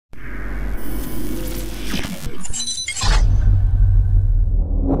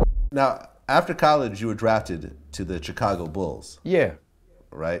Now, after college, you were drafted to the Chicago Bulls, Yeah.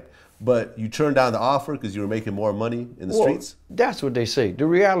 right? But you turned down the offer because you were making more money in the Well, streets? that's what they say. The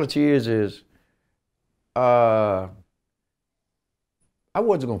reality is, uh, I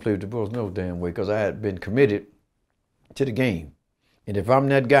wasn't gonna play with the Bulls no damn way because I had been committed to the game. And if I'm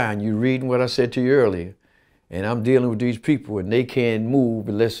that guy and you're reading what I said to you earlier, and I'm dealing with these people and they can't move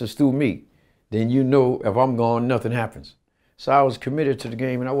unless it's through me, then you know if I'm gone, nothing happens. So I was committed to the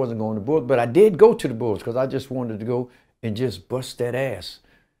game and I wasn't going to Bulls, but I did go to the Bulls because I just wanted to go and just bust that ass.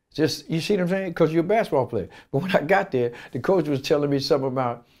 Just, you see what I'm saying? Because you're a basketball player. But when I got there, the coach was telling me something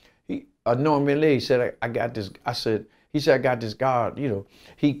about, Norman Lee said, I got this, I said, he said, I got this guard, you know.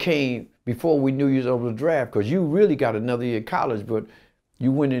 He came before we knew you was over the draft because you really got another year of college, but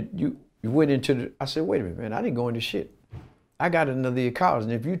you went into the, I said, wait a minute, man, I didn't go into shit. I got another year of college,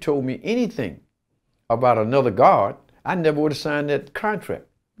 and if you told me anything about another guard, I never would have signed that contract.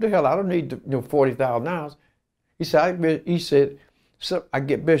 The hell, I don't need $40,000. He said, so I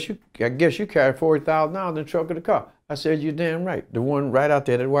guess you carry $40,000 in the trunk of the car. I said, you're damn right. The one right out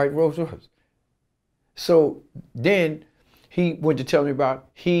there, that white Rolls Royce. So then he went to tell me about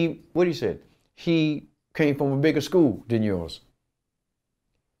what he said. He came from a bigger school than yours.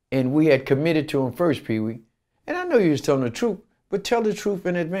 And we had committed to him first, Pee Wee. And I know you was telling the truth, but tell the truth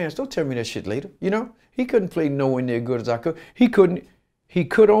in advance. Don't tell me that shit later. You know, he couldn't play nowhere near good as I could. He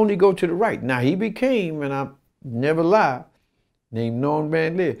could only go to the right. Now he became, and I never lie, named Norman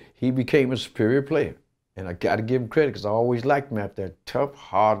Van Leer, he became a superior player. And I got to give him credit because I always liked him after that tough,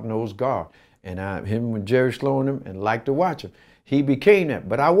 hard-nosed guard. And him and Jerry Sloan him and liked to watch him. He became that,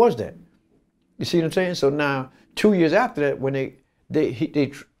 but I was that. You see what I'm saying? So now, 2 years after that, when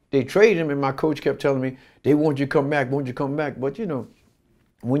they traded him, and my coach kept telling me, they want you to come back, want you to come back. But you know,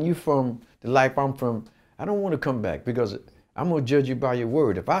 when you from the life I'm from, I don't want to come back because I'm going to judge you by your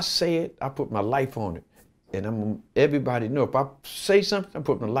word. If I say it, I put my life on it. And everybody know, if I say something, I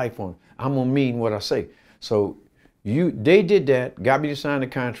put my life on it. I'm going to mean what I say. So they did that, got me to sign the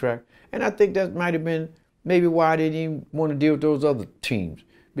contract, and I think that might have been maybe why I didn't even want to deal with those other teams,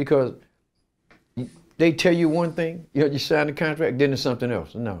 because they tell you one thing, you sign the contract, then it's something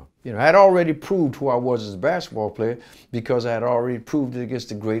else. No, I had already proved who I was as a basketball player because I had already proved it against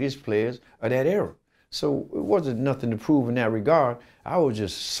the greatest players of that era. So it wasn't nothing to prove in that regard. I was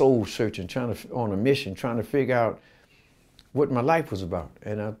just soul searching, on a mission, trying to figure out what my life was about,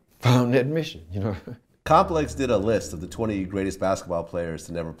 and I found that mission. Complex did a list of the 20 greatest basketball players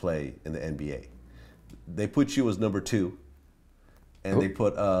to never play in the NBA. They put you as number 2, and they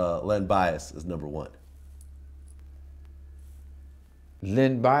put Len Bias as number 1.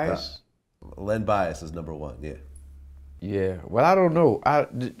 Len Bias? Len Bias is number 1, yeah. Yeah, well, I don't know.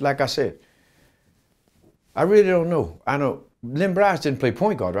 Like I said, I really don't know. I know Len Bias didn't play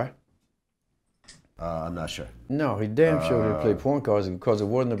point guard, right? I'm not sure. No, he damn sure didn't play point guard because there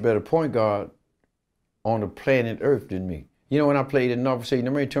wasn't a better point guard on the planet Earth than me. When I played in Norfolk State, you know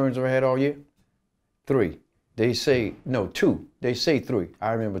how many turns I had all year? 3. They say, no, 2. They say 3.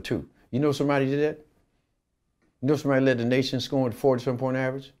 I remember 2. You know somebody did that? You know somebody led the nation scoring 40-some point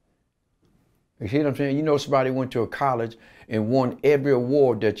average? You see what I'm saying? You know somebody went to a college and won every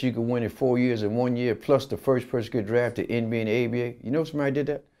award that you could win in 4 years in 1 year, plus the first person to get drafted NBA and ABA? You know somebody did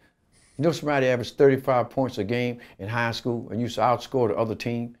that? You know somebody averaged 35 points a game in high school and used to outscore the other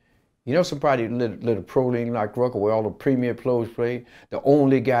team? You know somebody led a pro league like Rucker where all the premier pros played, the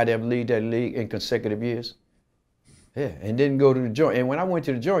only guy that ever lead that league in consecutive years? Yeah, and didn't go to the joint. And when I went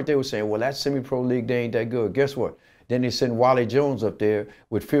to the joint, they were saying, well, that semi-pro league, they ain't that good. Guess what? Then they sent Wally Jones up there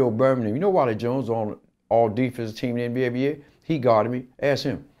with Phil Birmingham. You know Wally Jones on all defensive team in the NBA every year? He guarded me. Ask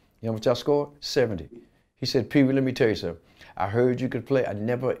him. You know how much I scored? 70. He said, Pee Wee, let me tell you something. I heard you could play. I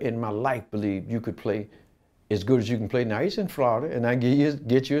never in my life believed you could play as good as you can play. Now, he's in Florida, and I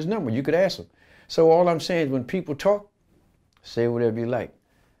get you his number. You could ask him. So all I'm saying is when people talk, say whatever you like.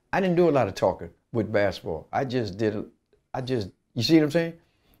 I didn't do a lot of talking with basketball. You see what I'm saying?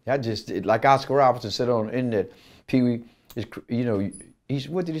 I just did, like Oscar Robertson said on the internet, Pee Wee,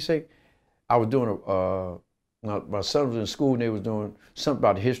 what did he say? I was doing my son was in school and they was doing something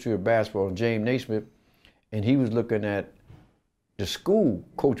about the history of basketball, and James Naismith, and he was looking at, the school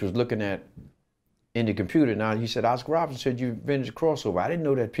coach was looking at in the computer. Now he said, Oscar Robertson said you invented the crossover. I didn't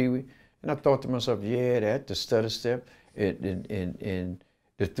know that, Pee Wee. And I thought to myself, yeah, that, the stutter step, and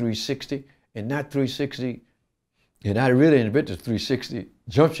the 360, and not 360. And I really invented the 360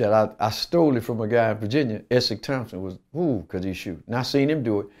 jump shot. I stole it from a guy in Virginia, Essex Thompson, was, because he shoot. And I seen him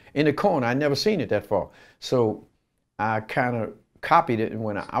do it in the corner. I never seen it that far. So I kind of copied it, and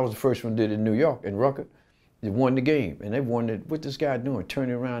when I was the first one that did it in New York, in Rucker. They won the game, and they wondered, what this guy doing,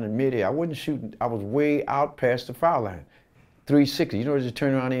 turning around in midair. I wasn't shooting. I was way out past the foul line, 360. You know, just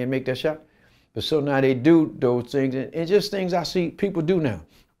turn around there and make that shot. But so now they do those things, and just things I see people do now.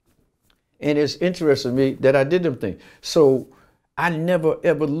 And it's interesting to me that I did them things. So I never,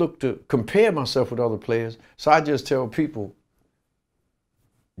 ever look to compare myself with other players. So I just tell people,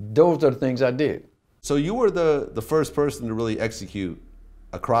 those are the things I did. So you were the first person to really execute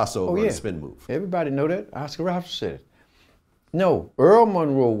a crossover and a spin move. Everybody know that. Oscar Robertson said it. No, Earl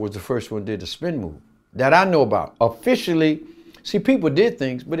Monroe was the first one that did the spin move that I know about. Officially, see, people did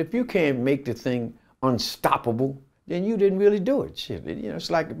things, but if you can't make the thing unstoppable, then you didn't really do it. Shit, you know, it's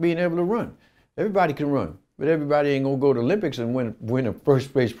like being able to run. Everybody can run, but everybody ain't gonna go to the Olympics and win a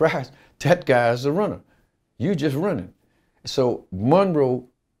first place prize. That guy's a runner. You just running. So Monroe,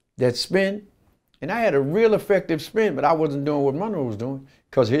 that spin, and I had a real effective spin, but I wasn't doing what Monroe was doing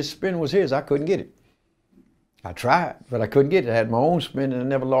because his spin was his. I couldn't get it. I tried, but I couldn't get it. I had my own spin, and I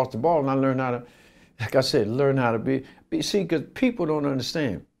never lost the ball. And I learned how to, like I said, learn how to be. See, because people don't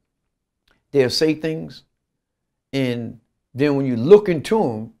understand. They'll say things, and then when you look into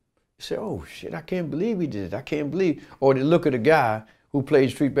them, you say, oh, shit, I can't believe he did it. I can't believe. Or they look at a guy who played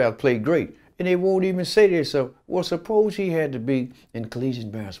street basketball, played great, and they won't even say to themselves, well, suppose he had to be in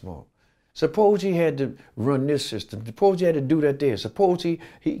collegiate basketball. Suppose he had to run this system. Suppose he had to do that there. Suppose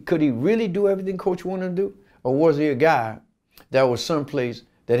could he really do everything Coach wanted him to do? Or was he a guy that was someplace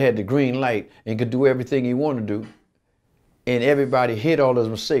that had the green light and could do everything he wanted to do? And everybody hit all those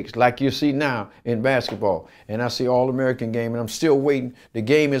mistakes, like you see now in basketball. And I see All-American game, and I'm still waiting. The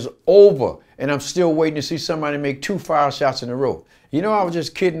game is over, and I'm still waiting to see somebody make 2 foul shots in a row. You know, I was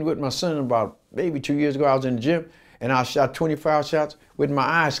just kidding with my son about maybe 2 years ago. I was in the gym, and I shot 20 foul shots with my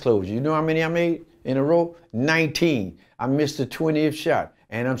eyes closed. You know how many I made in a row? 19. I missed the 20th shot,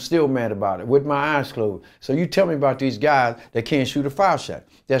 and I'm still mad about it with my eyes closed. So you tell me about these guys that can't shoot a foul shot.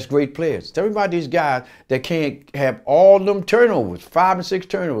 That's great players. Tell me about these guys that can't have all them turnovers, 5 and 6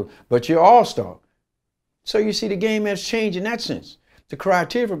 turnovers, but you're all-star. So you see the game has changed in that sense. The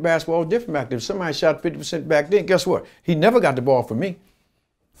criteria for basketball is different back then. If somebody shot 50% back then, guess what? He never got the ball from me.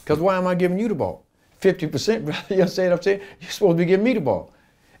 Because why am I giving you the ball? 50%, brother, you understand what I'm saying? You're supposed to be giving me the ball.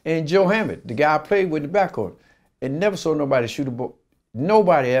 And Joe Hammett, the guy I played with in the backcourt, and never saw nobody shoot a ball.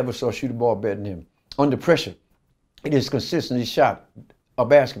 Nobody ever saw shoot a ball better than him. Under pressure, he just consistently shot a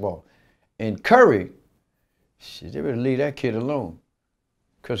basketball. And Curry, shit, they better leave that kid alone.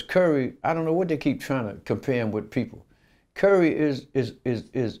 Because Curry, I don't know what they keep trying to compare him with people. Curry is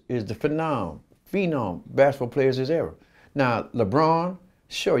the phenom basketball players of his era. Now, LeBron,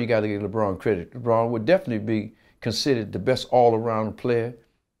 sure, you got to give LeBron credit. LeBron would definitely be considered the best all-around player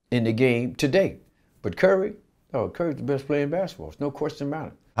in the game today. But Curry, oh, Curry's the best player in basketball. There's no question about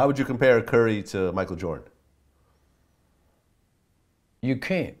it. How would you compare Curry to Michael Jordan? You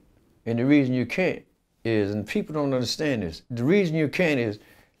can't. And the reason you can't is, and people don't understand this, the reason you can't is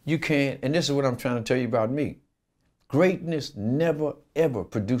you can't, and this is what I'm trying to tell you about me. Greatness never, ever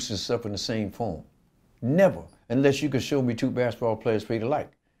produces itself in the same form. Never. Unless you can show me 2 basketball players played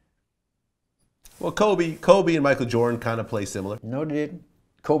alike. Well, Kobe and Michael Jordan kind of play similar. No, they didn't.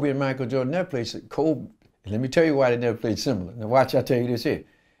 Kobe and Michael Jordan never played. Kobe, let me tell you why they never played similar. Now watch, I tell you this here.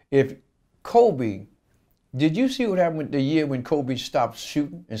 If Kobe, did you see what happened the year when Kobe stopped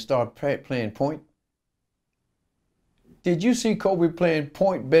shooting and started playing point? Did you see Kobe playing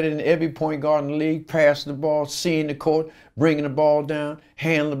point better than every point guard in the league, passing the ball, seeing the court, bringing the ball down,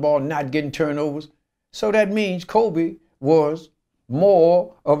 handling the ball, not getting turnovers? So that means Kobe was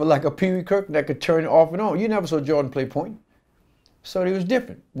more of like a Wee Kirkland that could turn it off and on. You never saw Jordan play point. So it was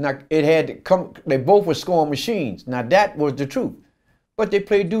different. Now, it had to come, they both were scoring machines. Now, that was the truth. But they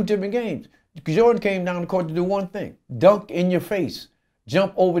played 2 different games. Jordan came down the court to do one thing, dunk in your face,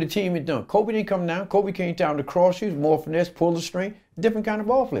 jump over the team and dunk. Kobe didn't come down. Kobe came down to cross you, more finesse, pull the string, different kind of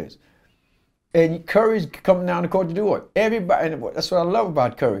ball players. And Curry's coming down the court to do what? Everybody, and that's what I love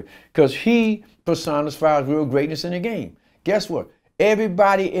about Curry, because he personifies real greatness in the game. Guess what?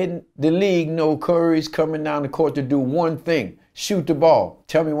 Everybody in the league know Curry's coming down the court to do one thing, shoot the ball.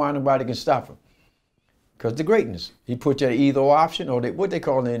 Tell me why nobody can stop him. Because the greatness. He put you at either option, or what they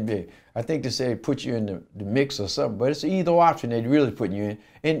call in the NBA. I think they say put you in the mix or something, but it's either option they really putting you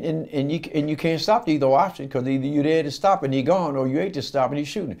in. And you can't stop the either option, because either you're there to stop and he gone, or you ain't to stop and he's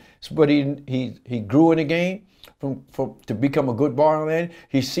shooting. But he grew in the game to become a good ball man.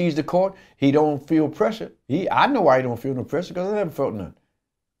 He sees the court. He don't feel pressure. I know why he don't feel no pressure, because I never felt none.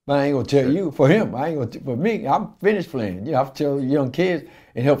 But I ain't gonna tell you for him. I ain't gonna for me. I'm finished playing. You know, I have to tell young kids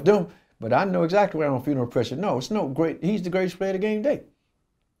and help them. But I know exactly why I don't feel no pressure. No, it's no great. He's the greatest player of the game today.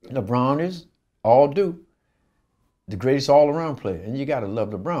 LeBron is, all do. the greatest all-around player, and you got to love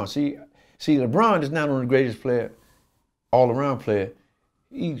LeBron. See, LeBron is not only the greatest player, all-around player.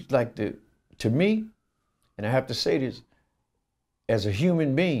 He's like to me, and I have to say this, as a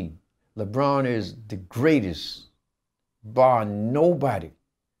human being, LeBron is the greatest, bar nobody,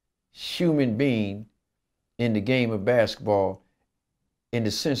 human being in the game of basketball, in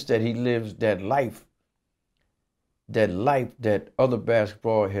the sense that he lives that life that other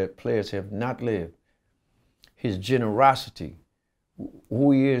basketball players have not lived. His generosity,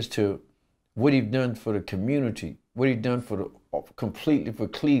 who he is to what he's done for the community, what he's done completely for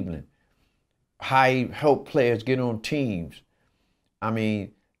Cleveland, how he helped players get on teams. I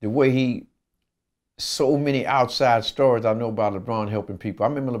mean, the way so many outside stories I know about LeBron helping people. I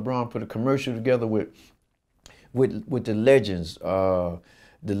remember LeBron put a commercial together with the legends,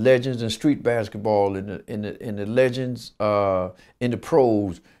 in street basketball, and the legends in the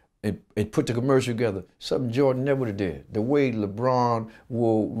pros, and put the commercial together. Something Jordan never would have did. The way LeBron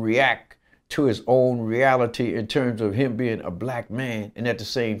will react to his own reality in terms of him being a black man and at the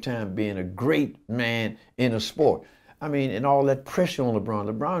same time being a great man in a sport. I mean, and all that pressure on LeBron.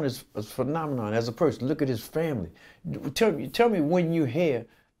 LeBron is a phenomenon as a person. Look at his family. Tell me when you hear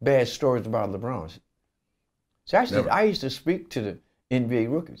bad stories about LeBron. So actually, I used to speak to the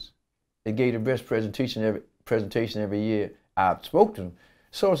NBA rookies. They gave the best presentation every year. I spoke to them.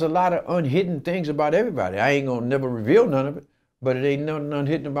 So it's a lot of unhidden things about everybody. I ain't gonna never reveal none of it, but it ain't nothing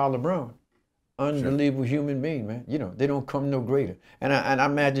unhidden about LeBron. Unbelievable human being, man. You know, they don't come no greater. And I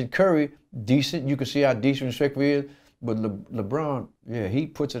imagine Curry, decent. You can see how decent and respectful he is. But LeBron, yeah, he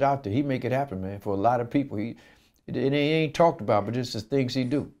puts it out there. He make it happen, man, for a lot of people. It ain't talked about, but it's the things he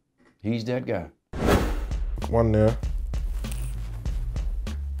do. He's that guy. One there.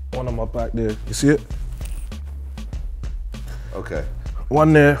 One on my back there. You see it? Okay.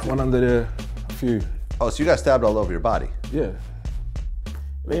 One there, one under there, a few. Oh, so you got stabbed all over your body? Yeah.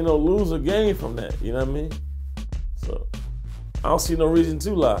 It ain't no lose or gain from that, you know what I mean? So, I don't see no reason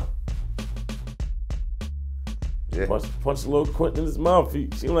to lie. Yeah. Punch a little Quentin in his mouth. He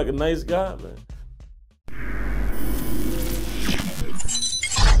seemed like a nice guy, man.